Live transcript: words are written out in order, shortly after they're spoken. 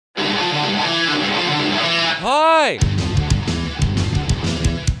Hi!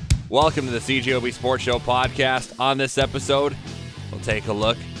 Welcome to the CJOB Sports Show podcast. On this episode, we'll take a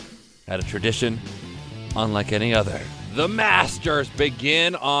look at a tradition unlike any other. The Masters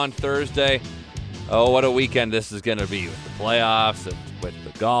begin on Thursday. Oh, what a weekend this is going to be with the playoffs and with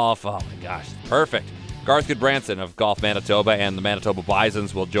the golf. Oh my gosh, it's perfect. Garth Goodbranson of Golf Manitoba and the Manitoba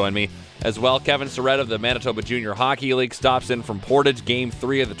Bisons will join me as well. Kevin Surrett of the Manitoba Junior Hockey League stops in from Portage, Game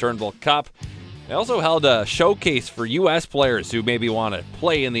 3 of the Turnbull Cup. They also held a showcase for U.S. players who maybe want to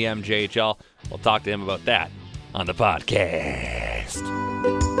play in the MJHL. We'll talk to him about that on the podcast.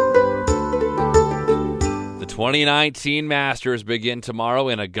 The 2019 Masters begin tomorrow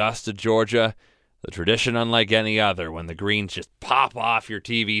in Augusta, Georgia. The tradition unlike any other, when the greens just pop off your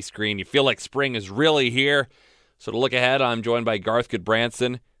TV screen. You feel like spring is really here. So to look ahead, I'm joined by Garth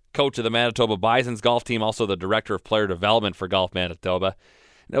Goodbranson, coach of the Manitoba Bisons golf team, also the director of player development for Golf Manitoba.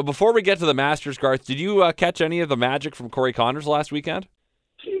 Now, before we get to the Masters, Garth, did you catch any of the magic from Corey Conners last weekend?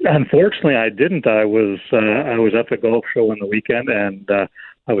 Unfortunately, I didn't. I was at the golf show on the weekend, and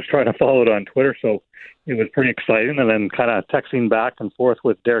I was trying to follow it on Twitter, so it was pretty exciting. And then kind of texting back and forth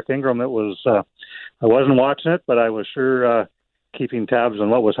with Derek Ingram, it was I wasn't watching it, but I was sure keeping tabs on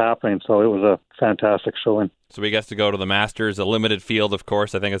what was happening. So it was a fantastic showing. So we get to go to the Masters, a limited field, of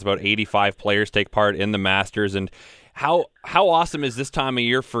course. I think it's about 85 players take part in the Masters, and How awesome is this time of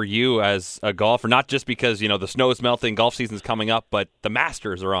year for you as a golfer? Not just because, you know, the snow is melting, golf season's coming up, but the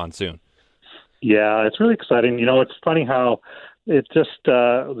Masters are on soon. Yeah, it's really exciting. You know, it's funny how it just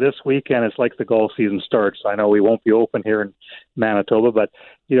this weekend it's like the golf season starts. I know we won't be open here in Manitoba, but,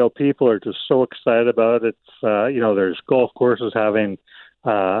 you know, people are just so excited about it. It's, you know, there's golf courses having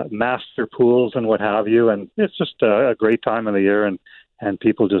master pools and what have you, and it's just a great time of the year, and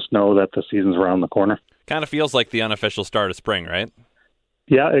people just know that the season's around the corner. Kind of feels like the unofficial start of spring, right?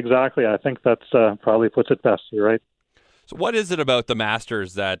 Yeah, exactly. I think that's probably puts it best. You're right. So what is it about the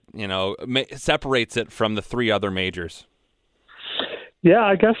Masters that, you know, separates it from the three other majors? Yeah,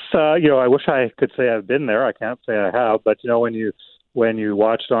 I guess, you know, I wish I could say I've been there. I can't say I have. But, you know, when you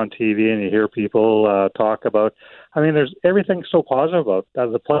watch it on TV and you hear people talk about, I mean, there's everything so positive about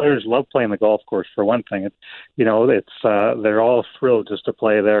the players love playing the golf course, for one thing. You know, it's they're all thrilled just to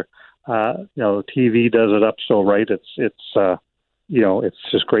play there. You know, TV does it up so right. It's you know, it's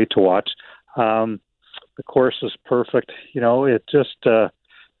just great to watch. The course is perfect. You know, it just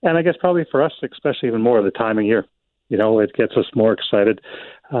and I guess probably for us, especially even more the time of year. You know, it gets us more excited.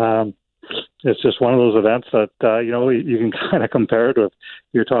 It's just one of those events that you know, you can kind of compare it with.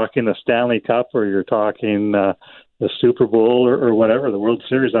 You're talking the Stanley Cup, or you're talking the Super Bowl, or whatever, the World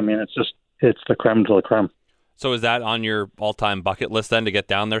Series. I mean, it's the creme de la creme. So is that on your all-time bucket list then, to get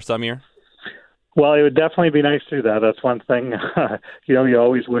down there some year? Well, it would definitely be nice to do that. That's one thing, you know, you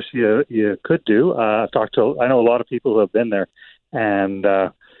always wish you could do. I know a lot of people who have been there, and,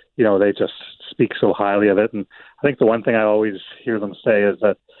 you know, they just speak so highly of it. And I think the one thing I always hear them say is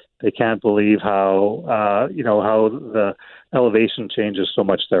that they can't believe how, you know, how the elevation changes so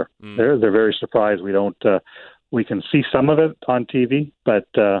much there. They're very surprised we don't, we can see some of it on TV, but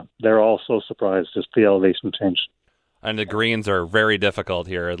they're also surprised just the elevation change. And the greens are very difficult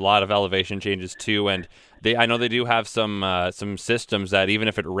here. A lot of elevation changes too, and I know they do have some systems that even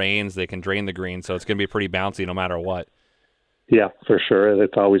if it rains, they can drain the green, so it's going to be pretty bouncy no matter what. Yeah, for sure.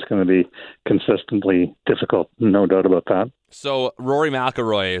 It's always going to be consistently difficult, no doubt about that. So Rory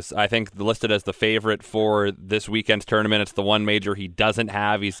McIlroy is, I think, listed as the favorite for this weekend's tournament. It's the one major he doesn't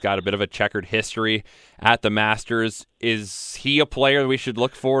have. He's got a bit of a checkered history at the Masters. Is he a player we should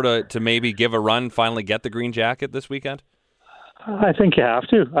look for to maybe give a run, finally get the green jacket this weekend? I think you have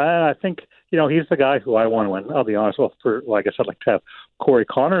to. I think, you know, he's the guy who I want to win. I'll be honest. Well, like I said, I'd like to have Corey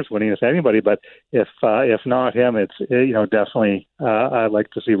Conners winning, if anybody. But if not him, it's, you know, definitely I'd like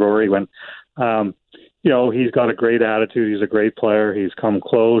to see Rory win. You know, he's got a great attitude. He's a great player. He's come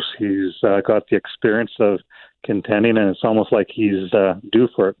close. He's got the experience of contending, and it's almost like he's due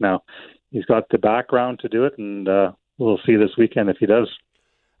for it now. He's got the background to do it, and we'll see this weekend if he does.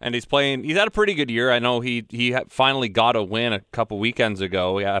 And he's had a pretty good year. I know he finally got a win a couple weekends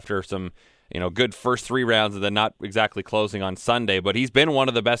ago after some, you know, good first three rounds and then not exactly closing on Sunday. But he's been one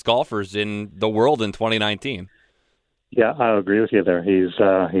of the best golfers in the world in 2019. Yeah, I agree with you there. He's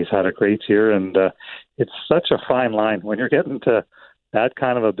had a great year, and it's such a fine line when you're getting to that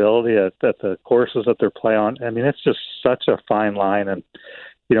kind of ability at the courses that they're playing on. I mean, it's just such a fine line, and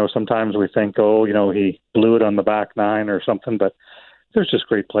you know, sometimes we think, oh, you know, he blew it on the back nine or something, but there's just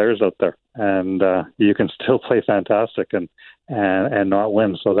great players out there, and you can still play fantastic and not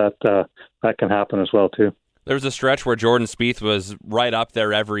win. So that can happen as well too. There was a stretch where Jordan Spieth was right up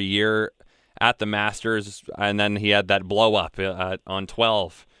there every year at the Masters, and then he had that blow-up on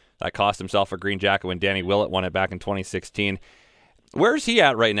 12 that cost himself a green jacket when Danny Willett won it back in 2016. Where's he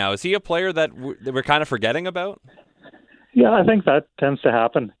at right now? Is he a player that we're kind of forgetting about? Yeah, I think that tends to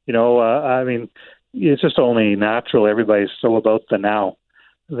happen. I mean, it's just only natural. Everybody's so about the now.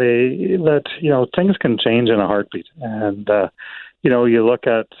 Things can change in a heartbeat. And, you look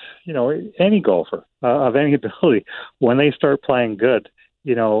at, any golfer of any ability, when they start playing good,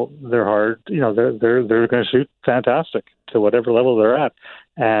 they're hard, they're going to shoot fantastic to whatever level they're at.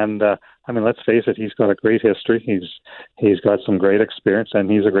 And, let's face it, he's got a great history. He's got some great experience,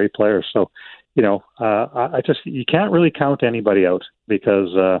 and he's a great player. So, you can't really count anybody out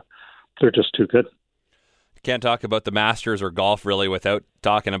because they're just too good. Can't talk about the Masters or golf really without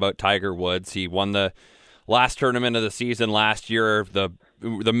talking about Tiger Woods. He won the last tournament of the season last year. The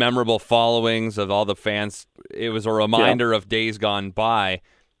memorable followings of all the fans. It was a reminder of days gone by.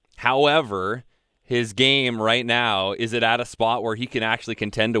 However, his game right now, is it at a spot where he can actually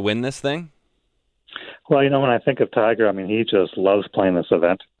contend to win this thing? Well, when I think of Tiger, he just loves playing this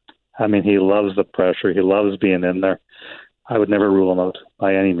event. He loves the pressure. He loves being in there. I would never rule him out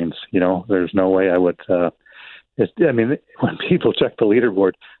by any means. There's no way I would. When people check the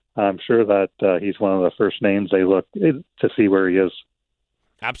leaderboard, I'm sure that he's one of the first names they look to see where he is.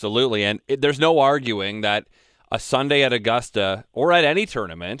 Absolutely. And there's no arguing that a Sunday at Augusta or at any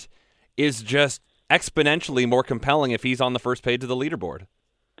tournament is just exponentially more compelling if he's on the first page of the leaderboard.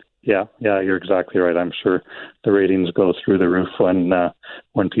 Yeah, you're exactly right. I'm sure the ratings go through the roof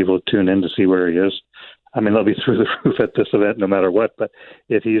when people tune in to see where he is. They'll be through the roof at this event no matter what, but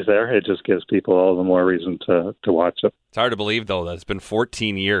if he's there, it just gives people all the more reason to watch it. It's hard to believe, though, that it's been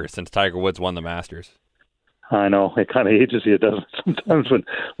 14 years since Tiger Woods won the Masters. I know. It kind of ages you, doesn't it, sometimes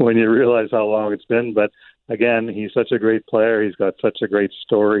when you realize how long it's been. But, again, he's such a great player. He's got such a great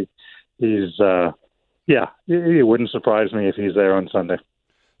story. It wouldn't surprise me if he's there on Sunday.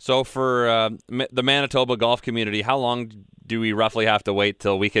 So for the Manitoba golf community, how long do we roughly have to wait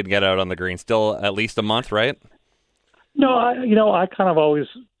till we could get out on the green? Still at least a month, right? No, I kind of always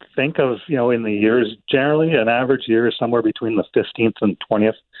think of, in the years, generally an average year is somewhere between the 15th and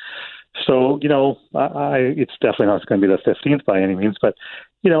 20th. So, it's definitely not going to be the 15th by any means, but,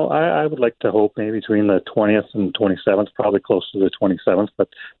 I would like to hope maybe between the 20th and 27th, probably close to the 27th, but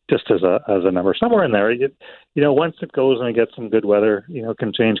just as a number, somewhere in there. Once it goes and we get some good weather, it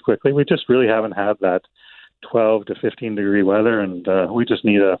can change quickly. We just really haven't had that 12 to 15 degree weather, and we just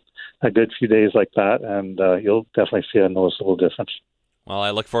need a good few days like that, and you'll definitely see a noticeable difference. Well,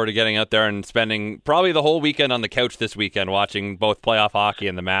 I look forward to getting out there and spending probably the whole weekend on the couch this weekend watching both playoff hockey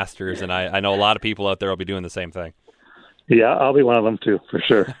and the Masters, and I know a lot of people out there will be doing the same thing. Yeah, I'll be one of them too, for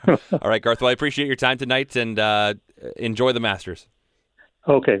sure. All right, Garth, well, I appreciate your time tonight, and enjoy the Masters.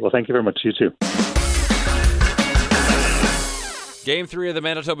 Okay, well, thank you very much. You too. Game 3 of the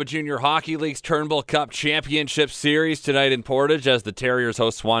Manitoba Junior Hockey League's Turnbull Cup Championship Series tonight in Portage as the Terriers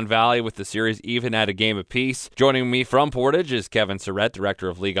host Swan Valley with the series even at a game apiece. Joining me from Portage is Kevin Surrett, Director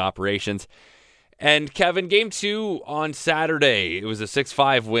of League Operations. And Kevin, Game 2 on Saturday, it was a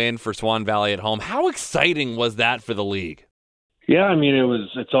 6-5 win for Swan Valley at home. How exciting was that for the league? Yeah,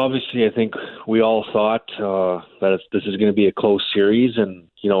 it's obviously, I think we all thought that this is going to be a close series, and,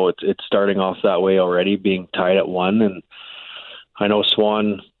 it's starting off that way already, being tied at 1, and I know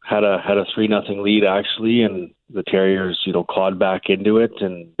Swan had a 3-0 lead actually, and the Terriers, clawed back into it,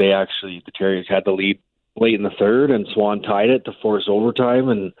 and the Terriers had the lead late in the third, and Swan tied it to force overtime,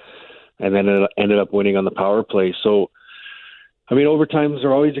 and then it ended up winning on the power play. So, overtimes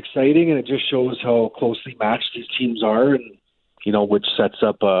are always exciting, and it just shows how closely matched these teams are, and which sets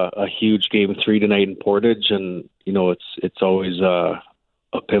up a huge Game 3 tonight in Portage, and it's always a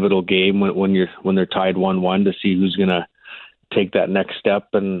pivotal game when they're tied 1-1 to see who's going to take that next step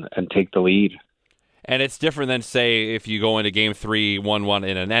and take the lead. And it's different than, say, if you go into Game 3 1-1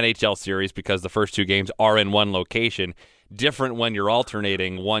 in an NHL series because the first two games are in one location. Different when you're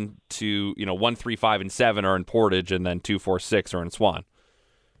alternating 1, 3, 5, and 7 are in Portage, and then 2, 4, 6 are in Swan.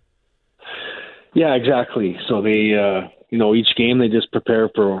 Yeah, exactly. So they, each game they just prepare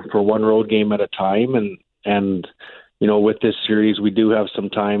for one road game at a time, and with this series we did have some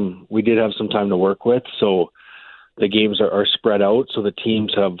time to work with. So the games are spread out, so the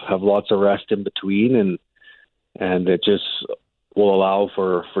teams have lots of rest in between, and it just will allow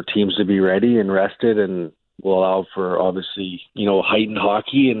for teams to be ready and rested, and will allow for, obviously, heightened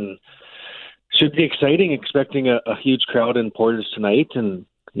hockey, and should be exciting, expecting a huge crowd in Portage tonight. And,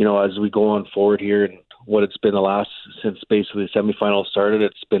 as we go on forward here, and what it's been since basically the semifinals started,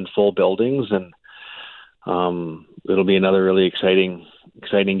 it's been full buildings, and it'll be another really exciting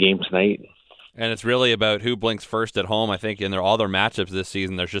game tonight. And it's really about who blinks first at home. I think in all their matchups this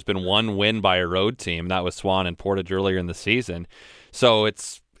season, there's just been one win by a road team. That was Swan and Portage earlier in the season. So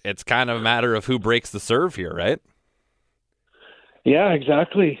it's kind of a matter of who breaks the serve here, right? Yeah,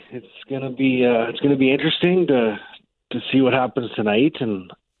 exactly. It's gonna be interesting to see what happens tonight.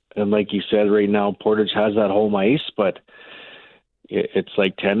 And like you said, right now Portage has that home ice, but it's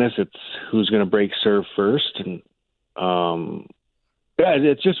like tennis. It's who's going to break serve first, and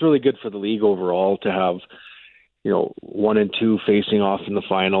it's just really good for the league overall to have 1 and 2 facing off in the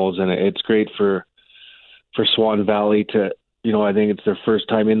finals, and it's great for Swan Valley to I think it's their first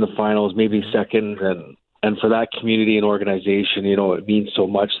time in the finals, maybe second, and for that community and organization, it means so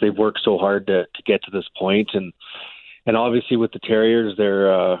much. They've worked so hard to get to this point, and obviously with the Terriers,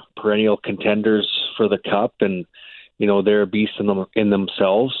 they're perennial contenders for the Cup, and they're a beast in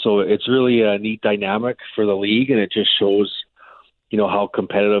themselves. So it's really a neat dynamic for the league, and it just shows how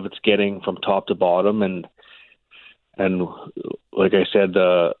competitive it's getting from top to bottom. And like I said,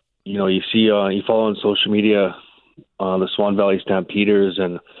 you see you follow on social media the Swan Valley Stampeders,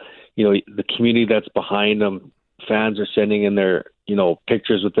 and the community that's behind them. Fans are sending in their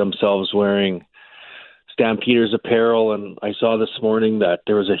pictures with themselves wearing Stampeders apparel, and I saw this morning that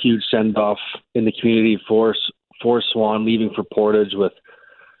there was a huge send-off in the community for Swan leaving for Portage, with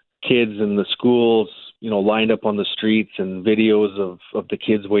kids in the schools lined up on the streets and videos of the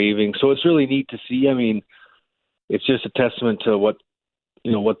kids waving. So it's really neat to see. I mean, it's just a testament to what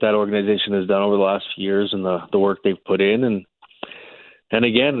that organization has done over the last few years and the work they've put in. And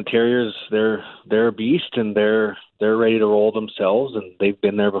again, the Terriers, they're a beast, and they're ready to roll themselves, and they've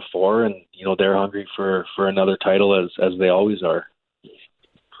been there before, and they're hungry for another title as they always are.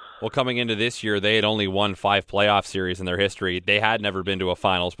 Well, coming into this year, they had only won 5 playoff series in their history. They had never been to a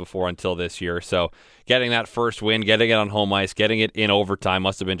finals before until this year. So getting that first win, getting it on home ice, getting it in overtime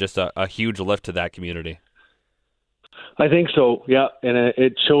must have been just a huge lift to that community. I think so, yeah. And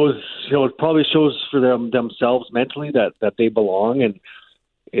it shows, it probably shows for themselves mentally that they belong. And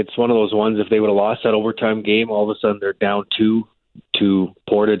it's one of those ones, if they would have lost that overtime game, all of a sudden they're down 2 to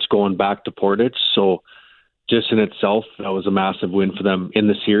Portage, going back to Portage. So just in itself, that was a massive win for them in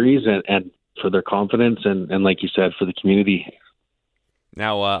the series and for their confidence and like you said, for the community.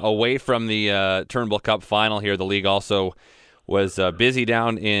 Now, away from the Turnbull Cup final here, the league also was busy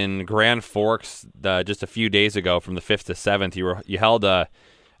down in Grand Forks just a few days ago from the 5th to 7th. You held a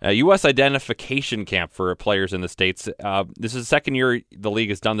U.S. identification camp for players in the States. This is the second year the league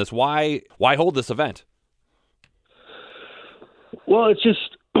has done this. Why hold this event? Well, it's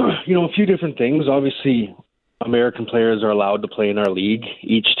just, a few different things. Obviously, American players are allowed to play in our league.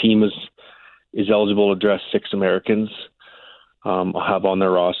 Each team is eligible to dress 6 Americans, have on their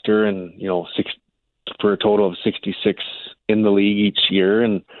roster, and for a total of 66 in the league each year.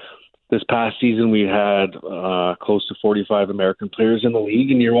 And this past season, we had close to 45 American players in the league.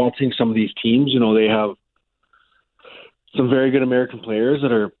 And you're watching some of these teams, they have some very good American players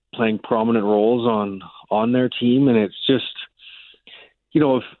that are playing prominent roles on their team, and it's just,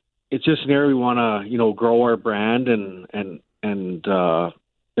 if it's just an area we want to, grow our brand, and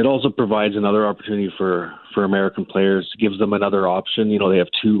it also provides another opportunity for American players. It gives them another option. They have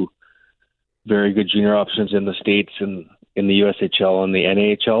 2 very good junior options in the States and in the USHL and the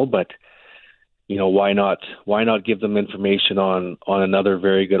NHL, but why not give them information on another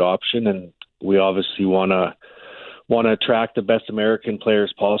very good option? And we obviously want to attract the best American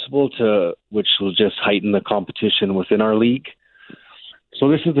players possible, which will just heighten the competition within our league. So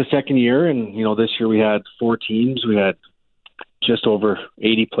this is the second year, and this year we had 4 teams. We had just over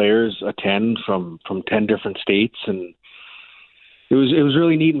 80 players attend from 10 different states, and it was a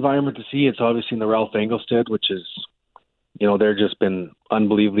really neat environment to see. It's obviously in the Ralph Engelstad, which is, they're just been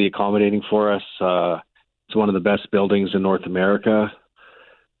unbelievably accommodating for us. It's one of the best buildings in North America.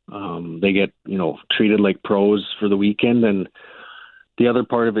 They get treated like pros for the weekend, and the other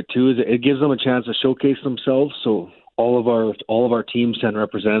part of it too is it gives them a chance to showcase themselves. So all of our teams send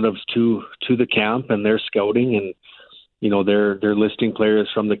representatives to the camp, and they're scouting, and they're listing players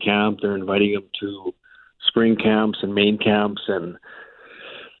from the camp. They're inviting them to spring camps and main camps, and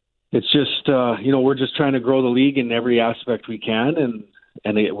it's just we're just trying to grow the league in every aspect we can,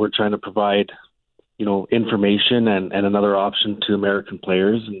 and we're trying to provide information and another option to American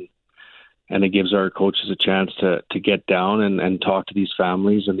players, and it gives our coaches a chance to get down and talk to these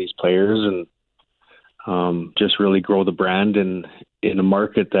families and these players, and just really grow the brand in a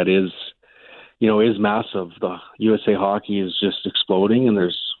market that is massive. The USA Hockey is just exploding, and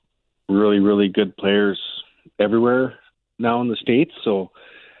there's really, really good players everywhere now in the States. So,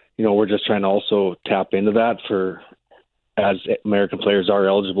 we're just trying to also tap into that for as American players are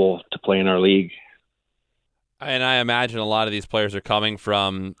eligible to play in our league. And I imagine a lot of these players are coming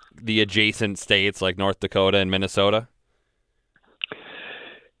from the adjacent states like North Dakota and Minnesota.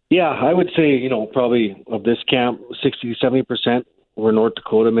 Yeah, I would say, probably of this camp, 60 to 70% were North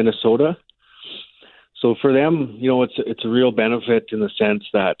Dakota, Minnesota. So for them, it's a real benefit in the sense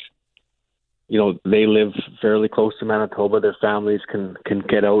that, they live fairly close to Manitoba. Their families can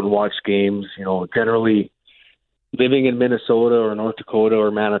get out and watch games. Generally living in Minnesota or North Dakota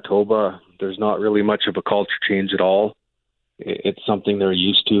or Manitoba, there's not really much of a culture change at all. It's something they're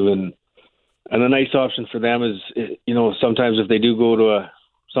used to. And a nice option for them is, sometimes if they do go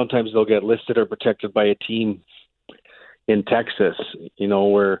sometimes they'll get listed or protected by a team in Texas,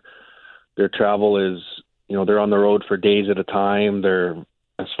 where their travel is, they're on the road for days at a time. They're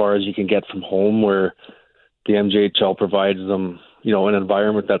as far as you can get from home, where the MJHL provides them, an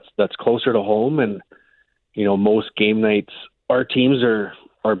environment that's closer to home. And, most game nights, our teams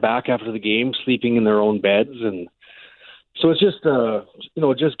are back after the game, sleeping in their own beds. And so it's just,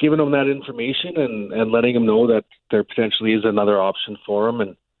 just giving them that information and letting them know that there potentially is another option for them.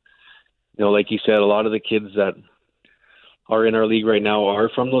 And, like you said, a lot of the kids that are in our league right now are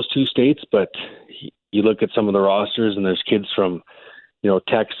from those two states, but you look at some of the rosters and there's kids from,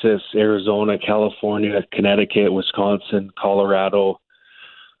 Texas, Arizona, California, Connecticut, Wisconsin, Colorado.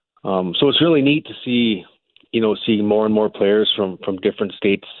 So it's really neat to see more and more players from different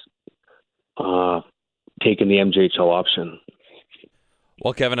states taking the MJHL option.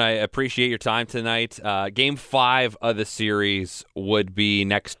 Well, Kevin, I appreciate your time tonight. Game 5 of the series would be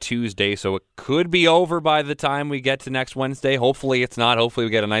next Tuesday, so it could be over by the time we get to next Wednesday. Hopefully it's not. Hopefully we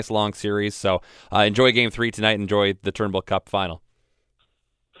get a nice long series. So enjoy Game 3 tonight. Enjoy the Turnbull Cup final.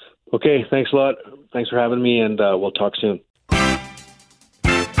 Okay, thanks a lot. Thanks for having me, and we'll talk soon.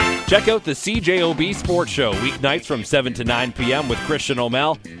 Check out the CJOB Sports Show weeknights from 7 to 9 p.m. with Christian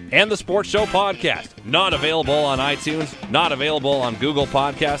O'Mell and the Sports Show podcast. Not available on iTunes, not available on Google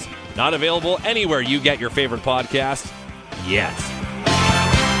Podcasts, not available anywhere you get your favorite podcasts yet.